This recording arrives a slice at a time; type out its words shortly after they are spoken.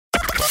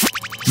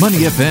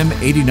Money FM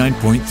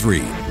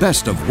 89.3,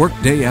 best of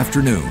workday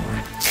afternoon.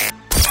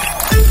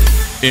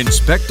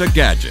 Inspect a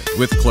Gadget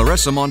with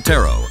Clarissa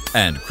Montero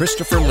and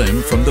Christopher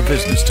Lim from the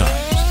Business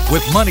Times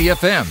with Money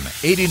FM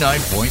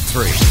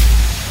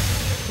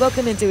 89.3.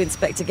 Welcome into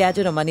Inspector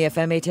Gadget on Money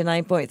FM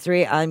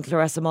 89.3. I'm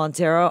Clarissa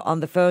Montero,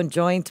 on the phone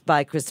joined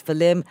by Christopher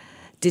Lim,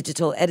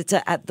 digital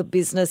editor at the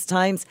Business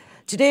Times.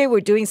 Today we're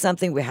doing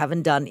something we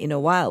haven't done in a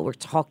while. We're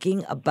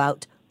talking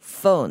about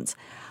phones.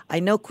 I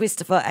know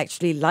Christopher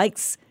actually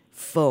likes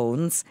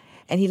phones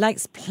and he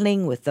likes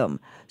playing with them.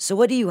 So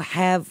what do you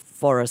have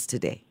for us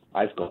today?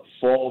 I've got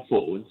 4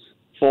 phones,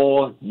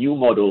 4 new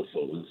model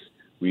phones.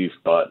 We've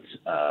got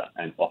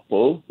an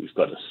Oppo, we've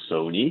got a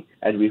Sony,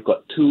 and we've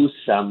got 2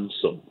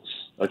 Samsungs.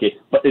 Okay,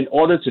 but in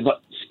order to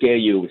not scare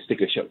you with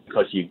sticker shock,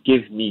 because you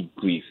give me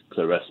grief,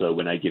 Clarissa,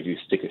 when I give you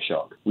sticker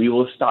shock, we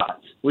will start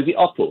with the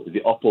Oppo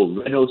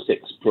Reno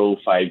 6 Pro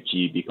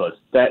 5G, because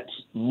that's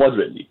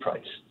moderately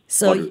priced.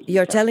 So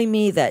you're telling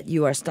me that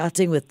you are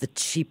starting with the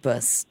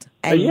cheapest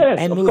yes,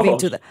 and of moving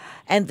course.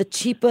 and the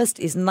cheapest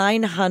is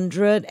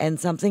 $900 and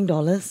something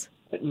dollars?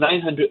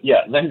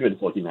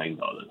 $949.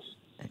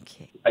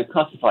 Okay. I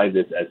classify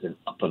this as an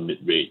upper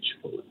mid-range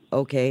phone.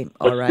 Okay,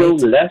 But all right.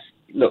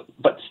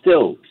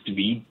 still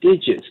 3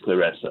 digits,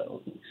 Clarissa.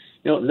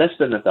 Less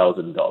than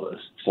 $1,000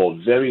 for a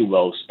very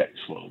well-spec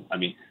phone. I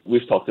mean,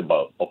 we've talked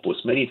about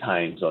Oppos many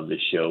times on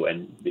this show,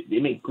 and they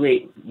make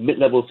great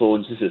mid-level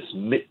phones. This is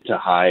mid to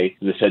high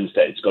in the sense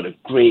that it's got a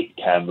great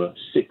camera,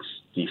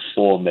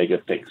 64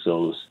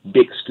 megapixels,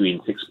 big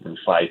screen,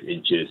 6.5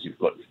 inches. You've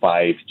got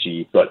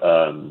 5G, got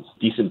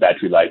decent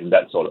battery life and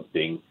that sort of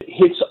thing. It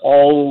hits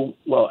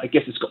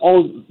it's got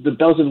all the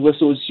bells and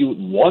whistles you would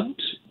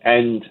want,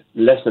 and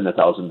less than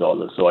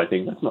 $1,000. So I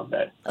think that's not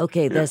bad.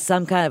 Okay, there's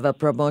some kind of a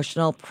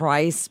promotional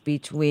price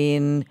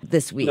between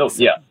this week.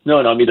 No,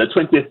 I mean the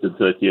 20th to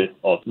 30th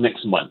of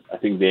next month. I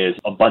think there's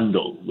a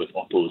bundle with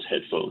Oppo's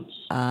headphones.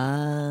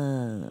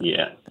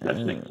 Yeah,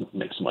 that's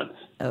next month.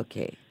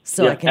 Okay,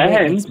 so I can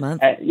wait next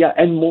month.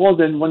 And more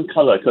than one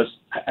color, because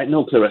I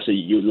know, Clarissa,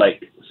 you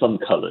like some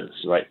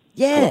colors, right?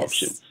 Yes. Color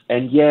options.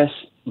 And yes,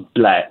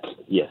 black.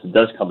 Yes, it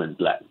does come in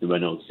black. The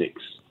Reno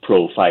 6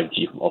 Pro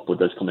 5G from Oppo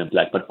does come in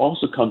black, but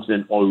also comes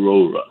in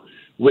Aurora,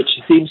 which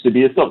seems to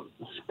be a sort of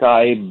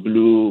sky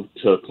blue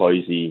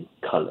turquoisey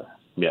color.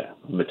 Yeah,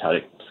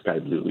 metallic sky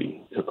bluey,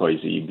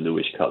 turquoisey,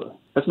 bluish color.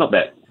 That's not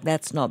bad.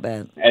 That's not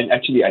bad. And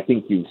actually, I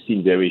think you've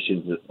seen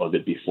variations of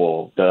it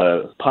before.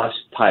 The past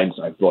times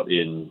I brought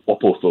in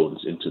Oppo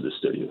phones into the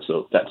studio,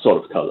 so that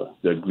sort of color,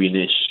 the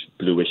greenish,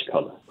 bluish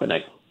color, quite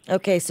nice.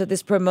 Okay, so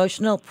this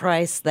promotional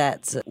price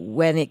that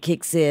when it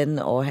kicks in,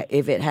 or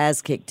if it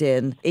has kicked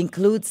in,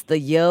 includes the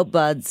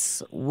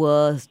earbuds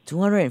worth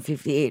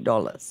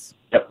 $258.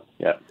 Yep.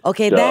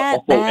 Okay, the that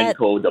Oppo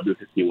Enco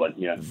W51,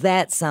 yeah.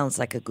 That sounds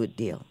like a good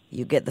deal.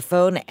 You get the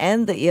phone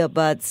and the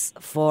earbuds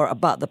for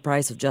about the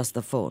price of just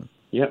the phone.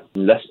 Yep,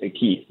 less than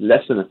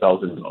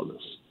 $1,000.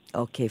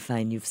 Okay,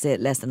 fine. You've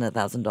said less than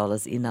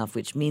 $1,000 enough,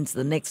 which means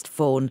the next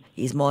phone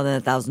is more than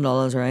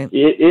 $1,000, right?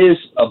 It is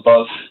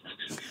above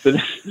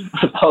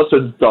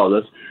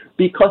 $1,000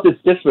 because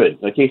it's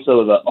different. Okay,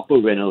 so the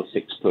Oppo Reno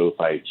 6 Pro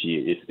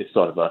 5G is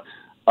sort of a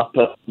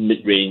upper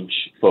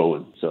mid-range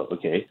phone. So,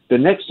 okay. The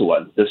next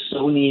one, the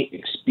Sony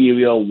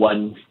Xperia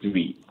 1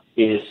 III,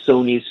 is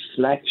Sony's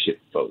flagship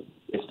phone.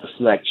 It's the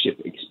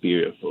flagship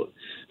Xperia phone.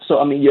 So,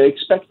 I mean, you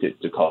expect it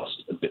to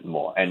cost a bit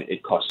more, and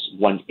it costs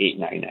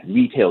 $1,899.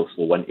 Retails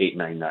for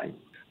 $1,899.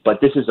 But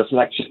this is a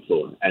flagship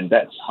phone, and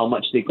that's how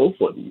much they go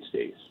for these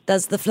days.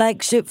 Does the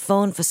flagship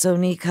phone for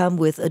Sony come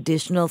with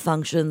additional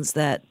functions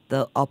that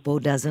the Oppo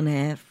doesn't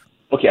have?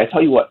 Okay, I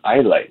tell you what I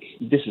like.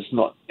 This is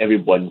not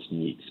everyone's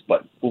needs,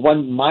 but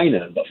one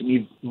minor for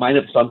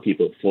some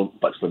people,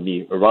 but for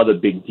me, a rather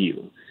big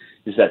deal,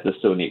 is that the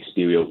Sony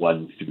Xperia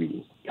 1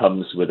 III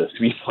comes with a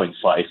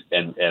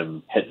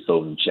 3.5mm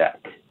headphone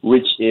jack,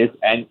 which is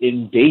an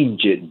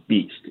endangered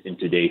beast in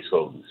today's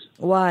phones.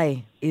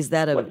 Why? Is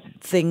that a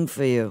thing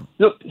for you?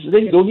 Look, so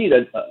then you don't need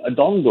a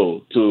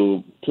dongle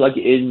to plug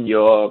in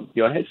your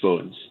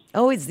headphones.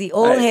 Oh, it's the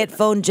old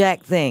headphone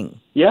jack thing.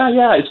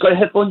 Yeah, it's got a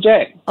headphone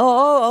jack.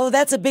 Oh,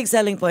 that's a big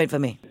selling point for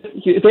me.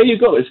 There you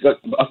go. It's got.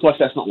 Of course,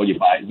 that's not what you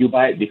buy. You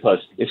buy it because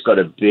it's got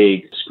a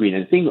big screen.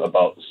 And the thing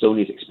about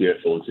Sony's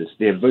Xperia phones is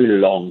they have very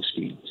long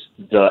screens.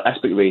 The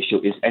aspect ratio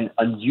is an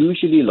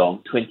unusually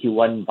long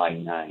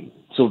 21:9.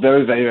 So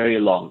very, very, very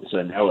long.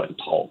 So narrow and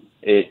tall.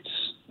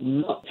 It's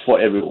not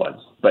for everyone,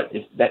 but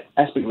that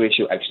aspect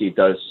ratio actually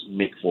does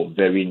make for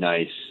very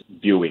nice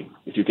viewing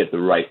if you get the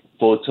right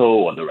photo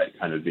or the right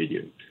kind of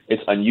video.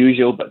 It's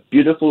unusual but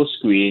beautiful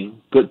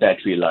screen, good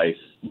battery life,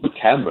 good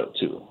camera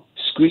too.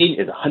 Screen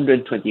is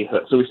 120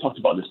 hertz. So we've talked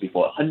about this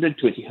before.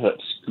 120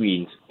 hertz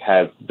screens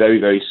have very,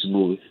 very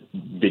smooth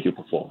video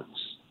performance.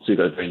 So you've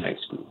got a very nice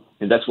screen.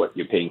 And that's what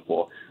you're paying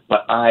for.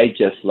 But I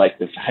just like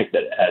the fact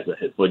that it has a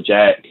headphone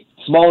jack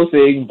Small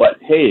thing, but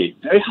hey,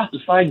 very hard to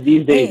find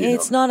these days.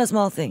 It's not a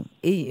small thing.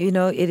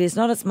 It is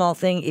not a small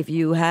thing if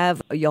you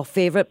have your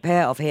favorite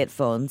pair of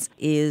headphones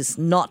is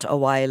not a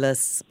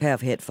wireless pair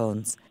of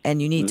headphones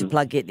and you need to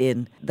plug it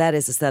in. That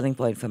is a selling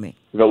point for me.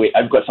 But wait,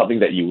 I've got something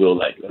that you will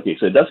like. Okay,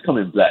 so it does come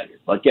in black,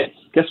 but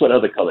guess what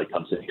other color it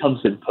comes in? It comes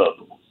in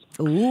purple.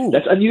 Ooh,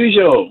 That's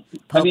unusual.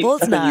 purple's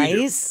that's nice.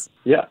 unusual.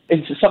 Yeah,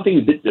 it's something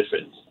a bit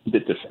different.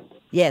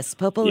 Yes,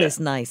 purple Yeah. is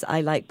nice.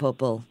 I like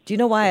purple. Do you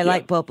know why I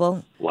like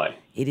purple? Why?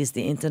 It is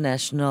the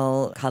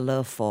international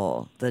color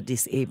for the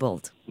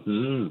disabled.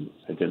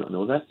 I did not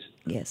know that.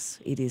 Yes,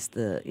 it is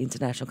the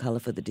international color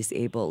for the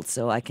disabled.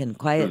 So I can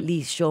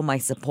quietly show my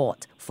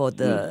support for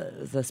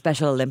the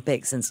Special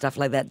Olympics and stuff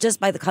like that just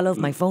by the color of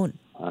my phone.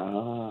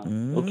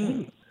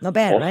 Okay. Not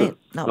bad, Awesome. right?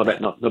 Not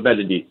bad. Not bad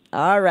indeed.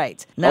 All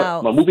right.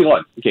 Now, Well, moving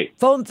on. Okay.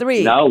 phone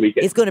 3 Now we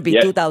get- is going to be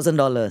yeah.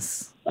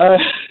 $2,000.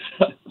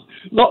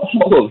 Not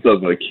all of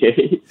them,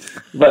 okay,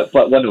 but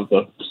one of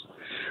them.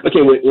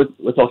 Okay,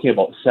 we're talking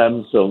about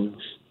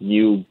Samsung's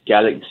new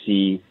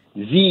Galaxy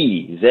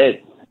Z.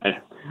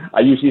 I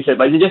usually say,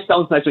 but it just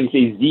sounds nice when you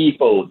say Z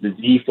Fold, the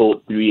Z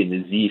Fold 3 and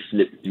the Z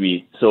Flip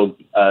 3. So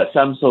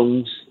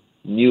Samsung's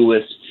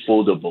newest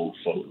foldable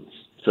phones.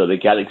 So the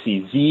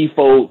Galaxy Z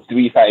Fold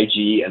 3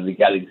 5G and the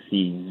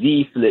Galaxy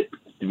Z Flip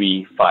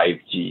 3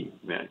 5G.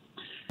 Man.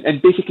 And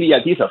basically, yeah,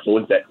 these are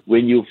phones that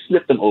when you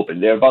flip them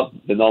open, they're about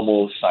the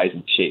normal size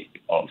and shape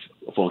of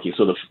a phone. Okay,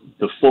 so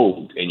the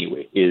fold,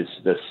 anyway, is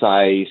the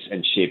size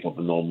and shape of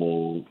a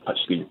normal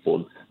touchscreen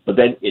phone. But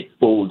then it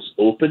folds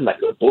open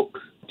like a book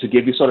to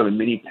give you sort of a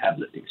mini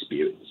tablet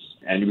experience.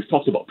 And we've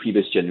talked about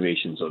previous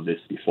generations of this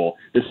before.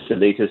 This is the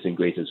latest and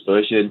greatest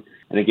version.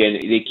 And again,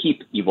 they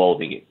keep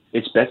evolving it.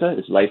 It's better,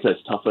 it's lighter,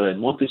 it's tougher, and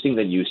more interesting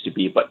than it used to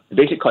be. But the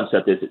basic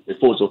concept is it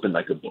folds open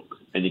like a book,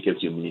 and it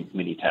gives you a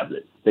mini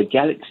tablet. The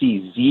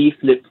Galaxy Z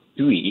Flip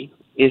 3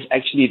 is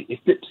actually, it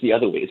flips the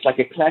other way. It's like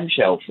a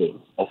clamshell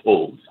phone of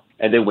old.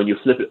 And then when you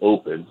flip it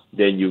open,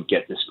 then you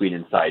get the screen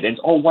inside. And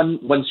it's all one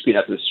screen. I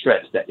have to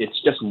stress that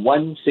it's just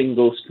one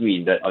single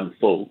screen that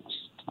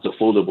unfolds. It's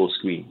a foldable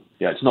screen.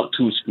 Yeah, it's not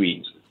two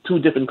screens. Two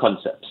different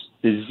concepts.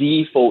 The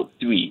Z Fold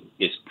 3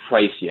 is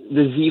pricier.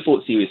 The Z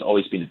Fold series has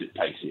always been a bit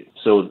pricier.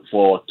 So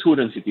for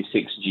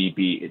 256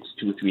 GB, it's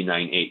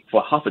 2398.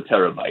 For half a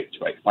terabyte,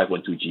 right,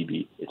 512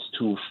 GB, it's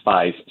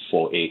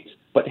 2548.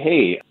 But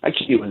hey,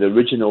 actually, when the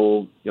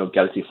original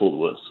Galaxy Fold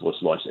was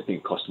launched, I think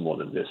it cost more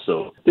than this.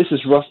 So this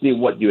is roughly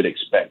what you would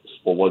expect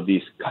for one of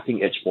these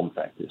cutting-edge form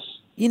factors.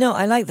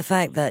 I like the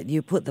fact that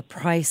you put the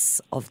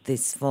price of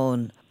this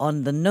phone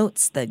on the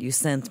notes that you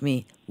sent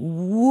me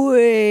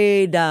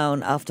way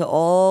down after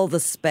all the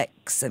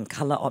specs and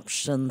color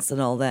options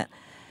and all that,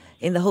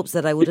 in the hopes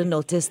that I wouldn't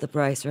notice the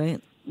price,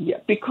 right? Yeah,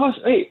 because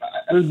I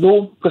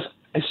know, because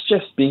it's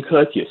just being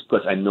courteous,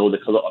 because I know the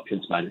color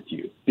options matter to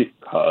you.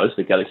 Because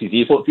the Galaxy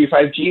Z Fold 3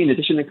 5G, in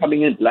addition to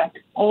coming in black,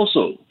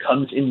 also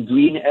comes in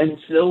green and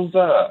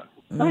silver.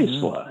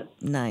 Nice one.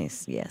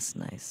 Nice, yes,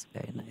 nice,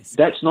 very nice.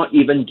 That's not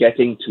even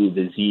getting to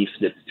the Z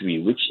Flip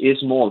 3, which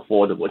is more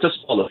affordable. It's a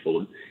smaller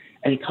phone,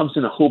 and it comes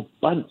in a whole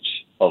bunch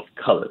of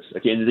colors.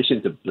 Okay, in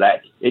addition to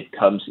black, it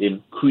comes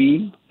in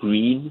cream,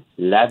 green,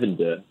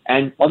 lavender,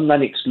 and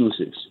online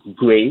exclusives,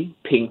 gray,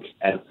 pink,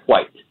 and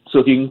white. So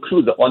if you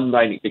include the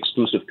online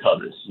exclusive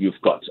colors, you've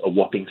got a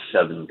whopping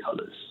 7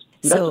 colors.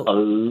 That's So a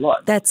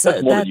lot. That's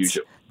more than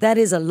usual. That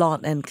is a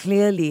lot, and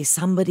clearly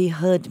somebody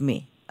heard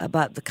me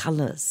about the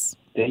colors.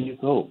 There you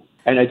go.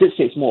 And I did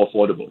say it's more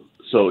affordable.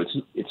 So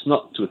it's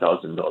not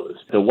 $2,000.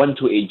 The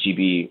 128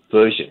 GB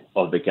version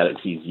of the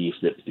Galaxy Z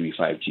Flip 3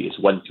 5G is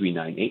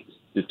 1398.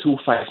 The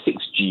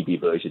 256 GB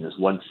version is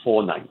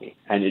 1498.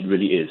 And it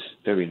really is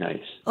very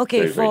nice. Okay,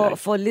 very, very nice.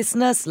 for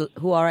listeners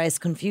who are as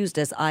confused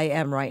as I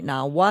am right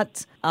now,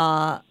 what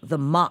are the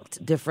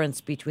marked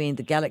difference between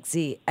the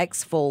Galaxy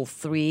X Fold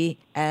 3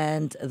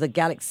 and the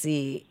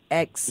Galaxy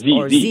X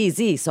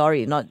ZZ,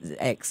 sorry, not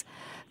X.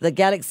 The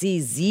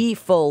Galaxy Z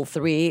Fold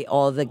 3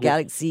 or the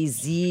Galaxy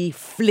Z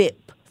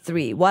Flip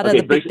 3? What are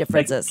the big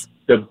differences?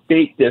 The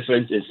big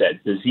difference is that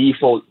the Z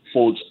Fold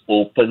folds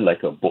open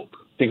like a book.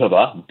 Think of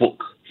a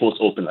book folds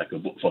open like a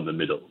book from the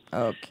middle.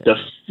 Okay. The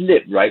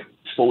Flip, right,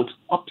 folds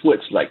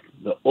upwards like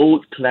the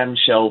old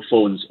clamshell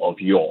phones of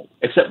yore.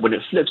 Except when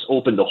it flips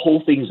open, the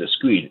whole thing is a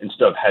screen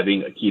instead of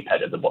having a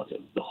keypad at the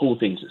bottom. The whole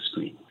thing is a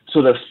screen.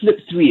 So the Flip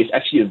 3 is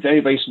actually a very,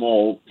 very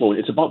small phone.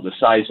 It's about the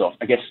size of,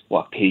 I guess,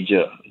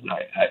 pager.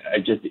 I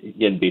just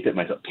baited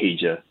myself,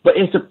 pager. But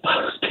it's a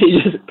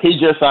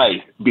pager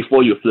size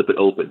before you flip it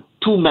open.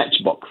 2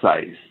 matchbox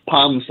size,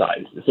 palm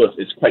size. So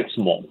it's quite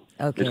small.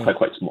 Okay. It's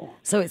quite small.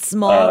 So it's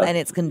small and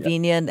it's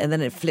convenient and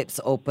then it flips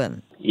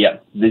open. Yeah.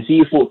 The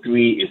Z Fold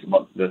 3 is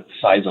about the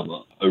size of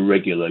a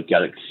regular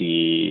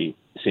Galaxy,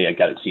 say a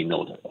Galaxy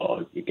Note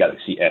or a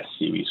Galaxy S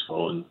series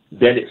phone.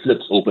 Then it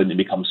flips open and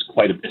becomes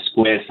quite a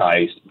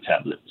square-sized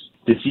tablet.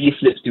 The Z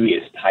Flip 3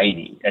 is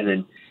tiny, and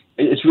then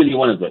it's really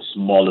one of the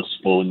smallest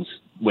phones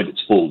when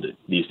it's folded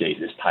these days.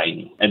 It's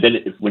tiny. And then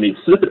when you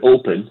flip it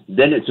open,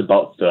 then it's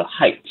about the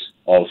height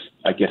of,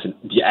 I guess,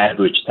 the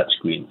average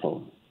touchscreen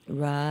phone.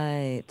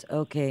 Right.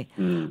 Okay.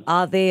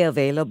 Are they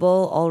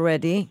available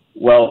already?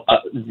 Well,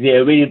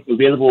 they're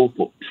available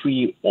for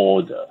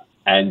pre-order,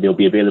 and they'll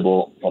be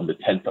available from the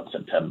 10th of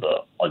September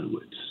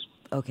onwards.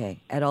 Okay.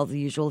 At all the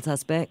usual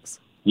suspects?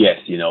 Yes,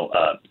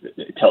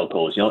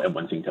 telcos,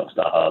 M1 Singtel,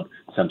 StarHub,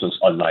 Samsung's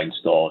online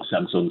store,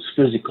 Samsung's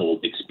physical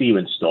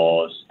experience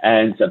stores,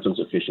 and Samsung's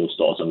official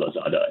stores on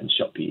Lazada and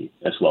Shopee,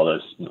 as well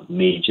as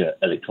major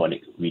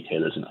electronic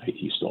retailers and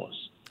IT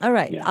stores. All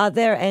right. Yeah. Are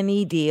there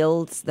any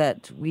deals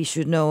that we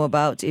should know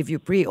about? If you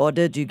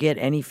pre-order, do you get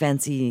any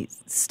fancy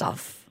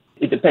stuff?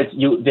 It depends.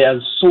 There are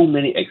so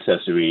many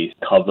accessories,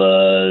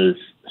 covers,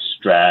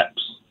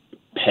 straps,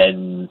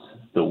 pens,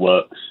 the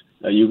works.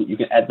 You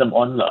can add them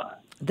on.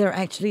 There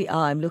actually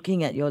are. I'm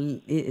looking at your.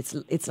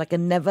 It's like a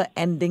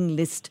never-ending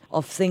list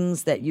of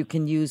things that you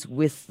can use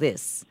with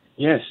this.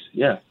 Yes,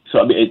 yeah. So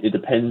I mean, it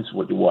depends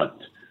what you want.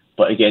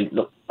 But again,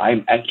 look,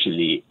 I'm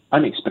actually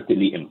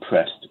unexpectedly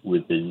impressed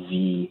with the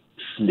Z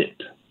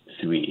Flip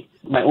 3.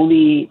 My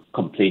only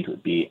complaint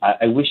would be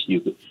I wish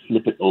you could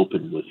flip it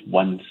open with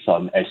one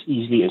thumb as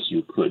easily as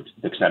you could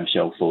the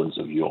clamshell phones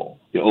of the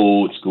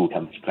old school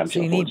clamshell phones.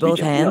 So you need both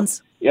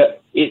hands? Yeah,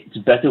 it's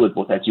better with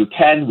both hands. You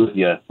can with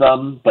your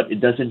thumb, but it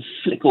doesn't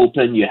flick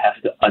open. You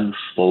have to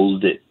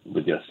unfold it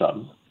with your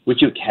thumb,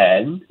 which you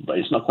can, but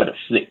it's not quite a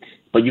flick.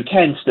 But you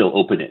can still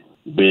open it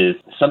with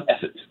some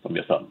effort from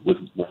your thumb with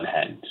one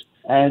hand.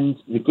 And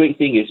the great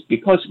thing is,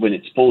 because when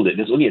it's folded,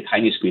 there's only a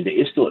tiny screen. There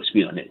is still a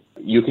screen on it.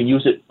 You can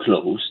use it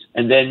closed,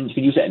 and then you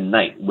can use it at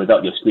night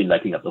without your screen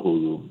lighting up the whole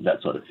room,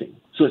 that sort of thing.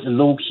 So it's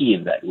low key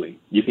in that way.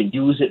 You can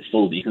use it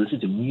folded. You can listen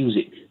to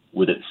music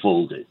with it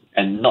folded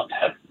and not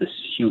have this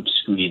huge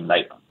screen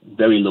light up.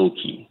 Very low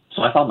key.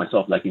 So I found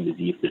myself liking the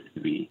Z Flip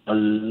 3 a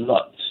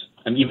lot.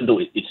 And even though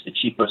it's the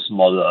cheaper,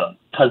 smaller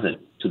cousin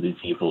to the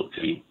Z Fold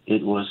 3,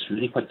 it was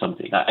really quite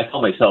something. I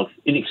found myself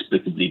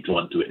inexplicably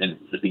drawn to it and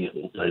flipping it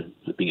open,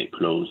 flipping it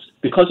closed,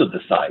 because of the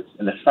size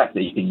and the fact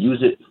that you can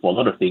use it for a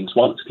lot of things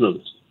while it's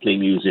closed. Play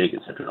music,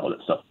 etc., and all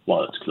that stuff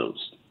while it's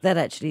closed. That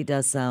actually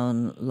does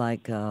sound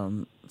like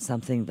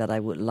something that I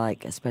would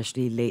like,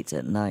 especially late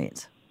at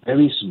night.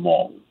 Very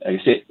small. Like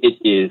I said, it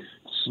is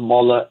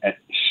smaller and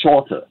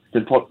shorter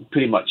than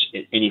pretty much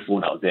any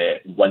phone out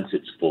there once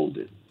it's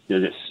folded.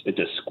 It's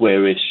a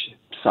squarish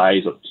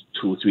size of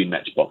 2-3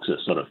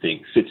 matchboxes sort of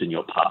thing, fits in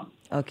your palm.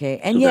 Okay,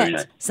 and So yet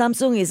nice.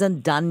 Samsung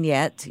isn't done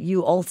yet.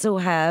 You also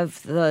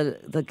have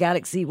the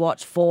Galaxy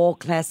Watch 4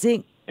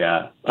 Classic.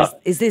 Yeah.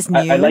 Is this new?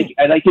 I like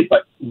it,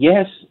 but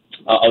yes,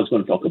 I was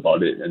going to talk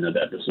about it in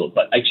another episode,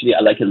 but actually I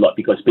like it a lot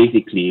because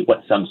basically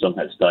what Samsung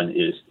has done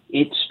is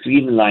it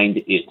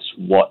streamlined its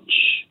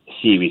watch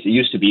series. It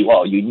used to be,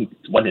 you need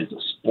one is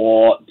the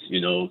sport,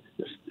 the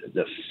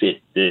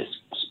fit, this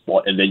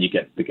sport, and then you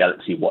get the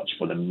Galaxy Watch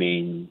for the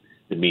main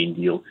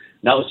deal.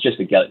 Now it's just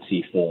the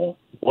Galaxy 4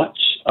 Watch,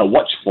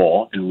 Watch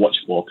 4 and Watch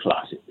 4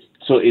 Classic.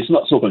 So it's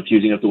not so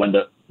confusing. You have to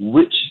wonder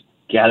which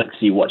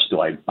Galaxy Watch do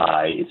I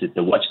buy? Is it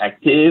the Watch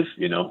Active?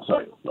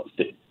 Sorry, not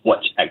Fit,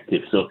 Watch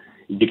Active. So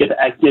if you get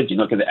the Active, you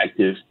not get the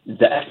Active.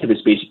 The Active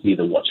is basically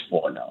the Watch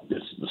 4 now.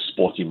 This is the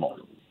sporty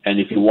model. And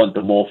if you want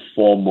the more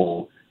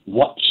formal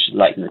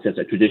watch-like, in the sense,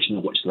 a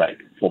traditional watch-like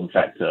form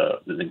factor,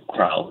 the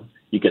crown,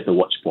 you get the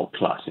Watch 4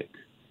 Classic.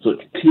 So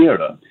it's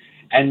clearer.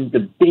 And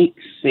the big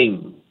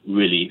thing,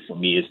 really, for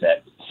me is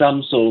that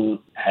Samsung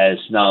has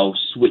now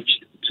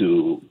switched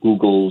to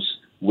Google's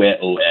Wear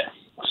OS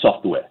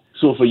software.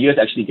 So for years,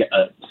 actually,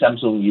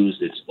 Samsung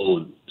used its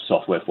own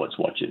software for its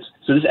watches.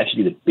 So this is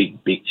actually the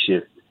big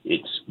shift.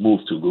 It's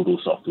moved to Google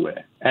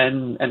software.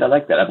 And I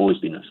like that. I've always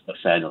been a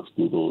fan of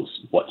Google's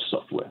watch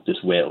software,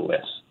 this Wear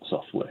OS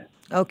software.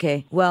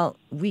 Okay, well,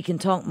 we can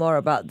talk more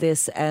about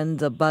this and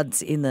the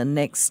buds in the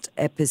next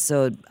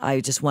episode.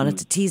 I just wanted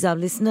to tease our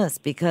listeners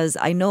because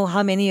I know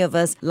how many of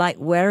us like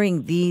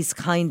wearing these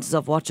kinds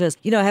of watches.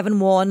 I haven't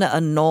worn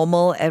a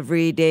normal,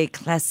 everyday,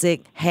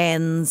 classic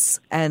hands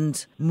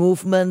and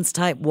movements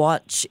type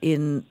watch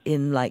in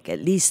like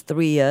at least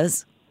 3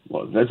 years.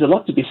 Well, there's a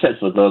lot to be said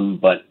for them,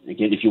 but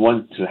again, if you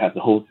want to have the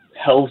whole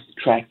health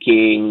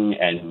tracking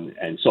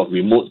and sort of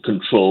remote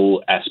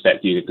control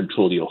aspect, you can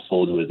control your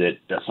phone with it,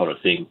 that sort of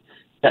thing.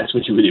 That's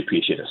what you really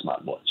appreciate a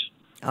smartwatch.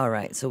 All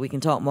right, so we can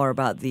talk more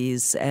about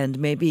these and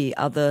maybe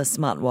other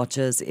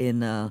smartwatches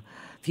in a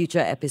future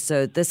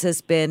episode. This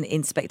has been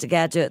Inspector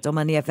Gadget on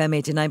Money FM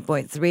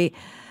 89.3.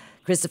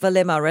 Christopher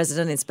Lim, our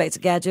resident Inspector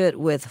Gadget,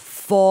 with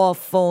 4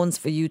 phones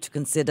for you to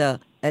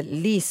consider. At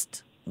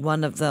least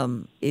one of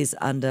them is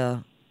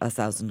under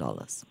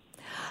 $1,000.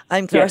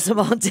 I'm Clarissa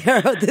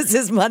Montero. This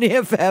is Money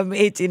FM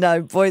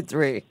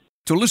 89.3.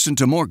 To listen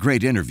to more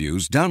great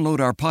interviews, download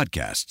our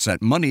podcasts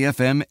at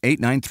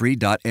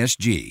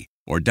moneyfm893.sg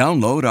or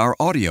download our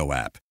audio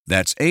app.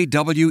 That's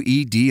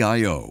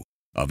AWEDIO.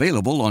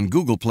 Available on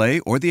Google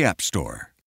Play or the App Store.